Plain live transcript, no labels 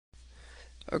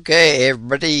Okay,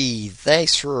 everybody,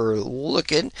 thanks for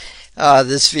looking.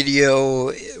 This video,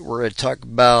 we're going to talk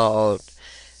about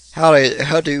how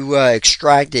to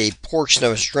extract a portion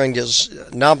of a string,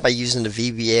 just not by using the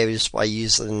VBA, just by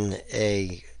using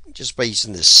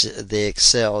the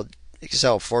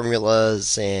Excel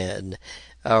formulas, and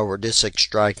we're just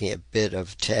extracting a bit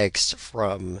of text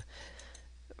from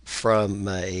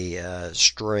a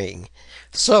string.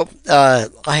 So I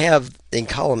have in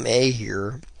column A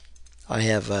here. I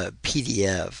have a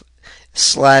PDF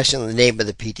slash in the name of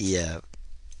the PDF.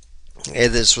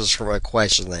 And this was from a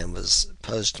question that was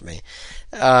posed to me.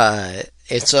 And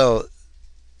so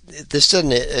this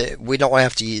doesn't, we don't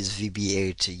have to use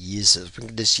VBA to use this. We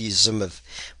can just use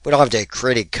we don't have to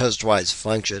create a customized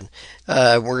function.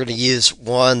 We're going to use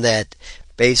one that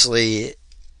basically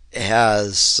we're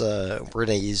going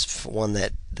to use one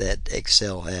that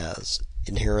Excel has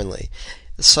inherently.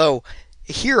 So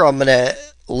here I'm going to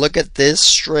look at this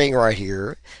string right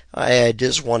here. I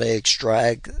just want to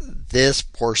extract this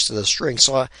portion of the string.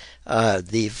 So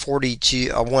the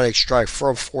 42, I want to extract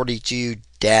from 42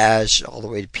 dash all the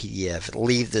way to PDF and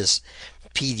leave this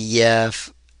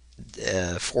PDF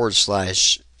forward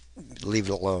slash, leave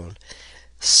it alone.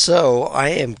 So I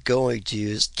am going to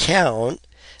use count.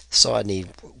 So I need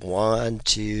 1,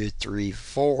 2, 3,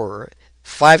 4,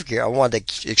 5 characters. I want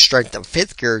to extract the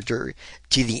fifth character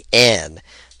to the end.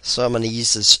 So I'm going to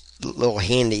use this little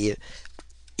handy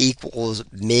equals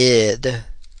mid,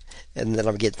 and then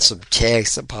I'm getting some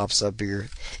text that pops up here.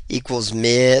 Equals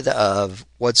mid of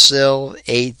what cell?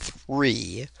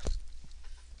 A3.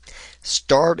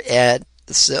 Start at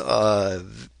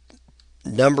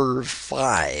number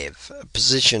 5,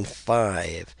 position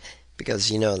 5,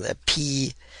 because you know that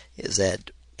P is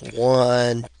at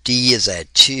 1, D is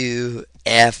at 2,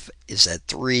 F is at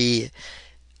 3,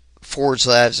 forward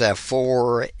slash is at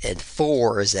 4, and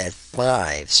 4 is at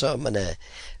 5. So I'm going to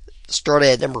start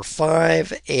at number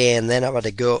 5, and then I'm going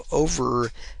to go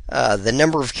over the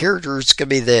number of characters. It's going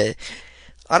to be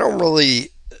I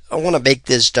want to make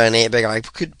this dynamic. I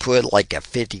could put like a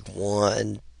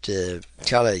 51 to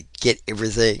kind of get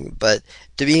everything, but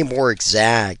to be more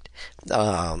exact,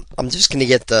 I'm just going to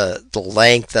get the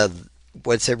length of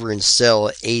whatever in cell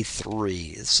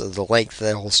A3, so the length of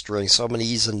that whole string. So I'm going to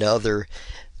use another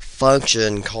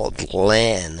function called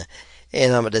len,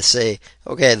 and I'm going to say,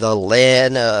 okay, the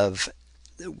len of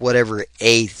whatever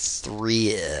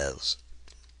A3 is,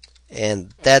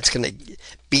 and that's going to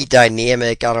be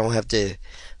dynamic. I don't have to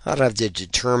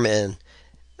determine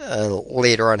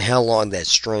later on how long that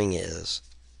string is,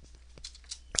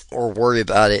 or worry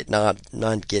about it not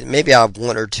getting. Maybe I have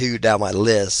one or two down my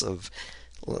list of,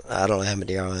 I don't know how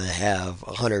many I have,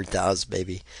 100,000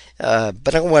 maybe, but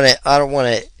I don't want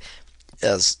to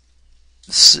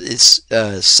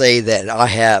say that I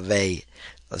have a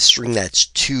string that's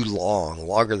too long,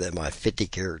 longer than my 50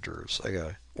 characters.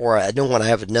 Okay. Or I don't want to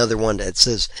have another one that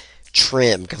says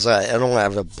trim, because I don't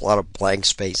have a lot of blank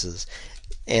spaces.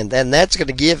 And then that's going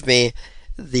to give me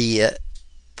the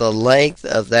length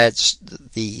of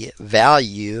the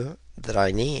value that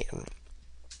I need.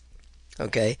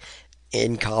 Okay,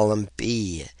 in column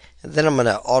B. And then I'm going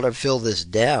to autofill this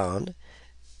down.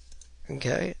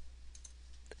 Okay.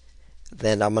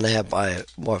 Then I'm going to have my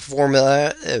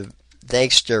formula.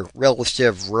 Thanks to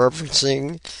relative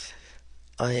referencing,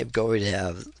 I am going to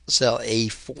have cell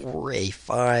A4,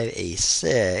 A5,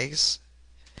 A6.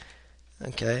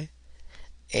 Okay.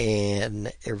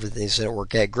 And everything's going to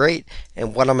work out great.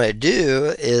 And what I'm going to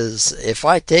do is, if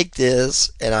I take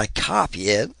this and I copy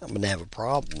it, I'm going to have a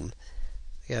problem.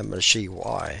 Okay, I'm going to show you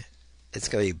why. It's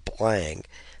going to be blank.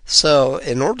 So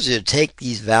in order to take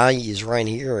these values right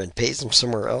here and paste them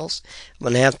somewhere else, I'm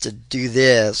going to have to do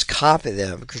this, copy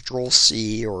them, Control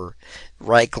C, or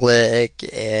right click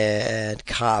and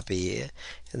copy,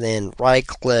 and then right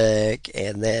click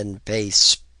and then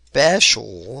paste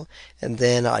special, and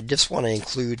then I just want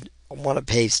to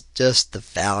paste just the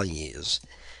values.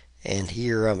 And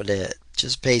here I'm going to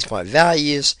just paste my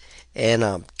values, and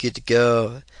I'm good to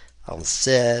go. I'm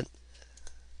set.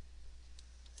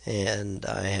 And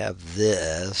I have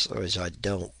this, which I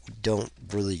don't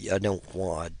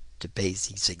want to paste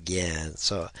these again.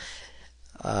 So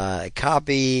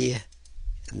copy,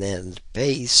 and then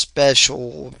paste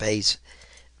special, paste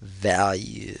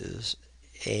values,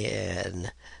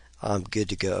 and I'm good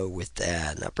to go with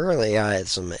that. And apparently I had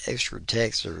some extra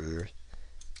text over here.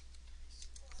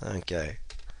 Okay.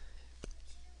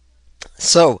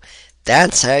 So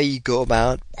that's how you go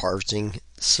about parsing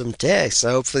some text. So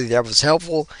hopefully that was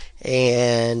helpful,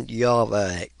 and y'all have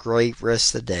a great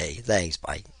rest of the day. Thanks.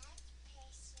 Bye.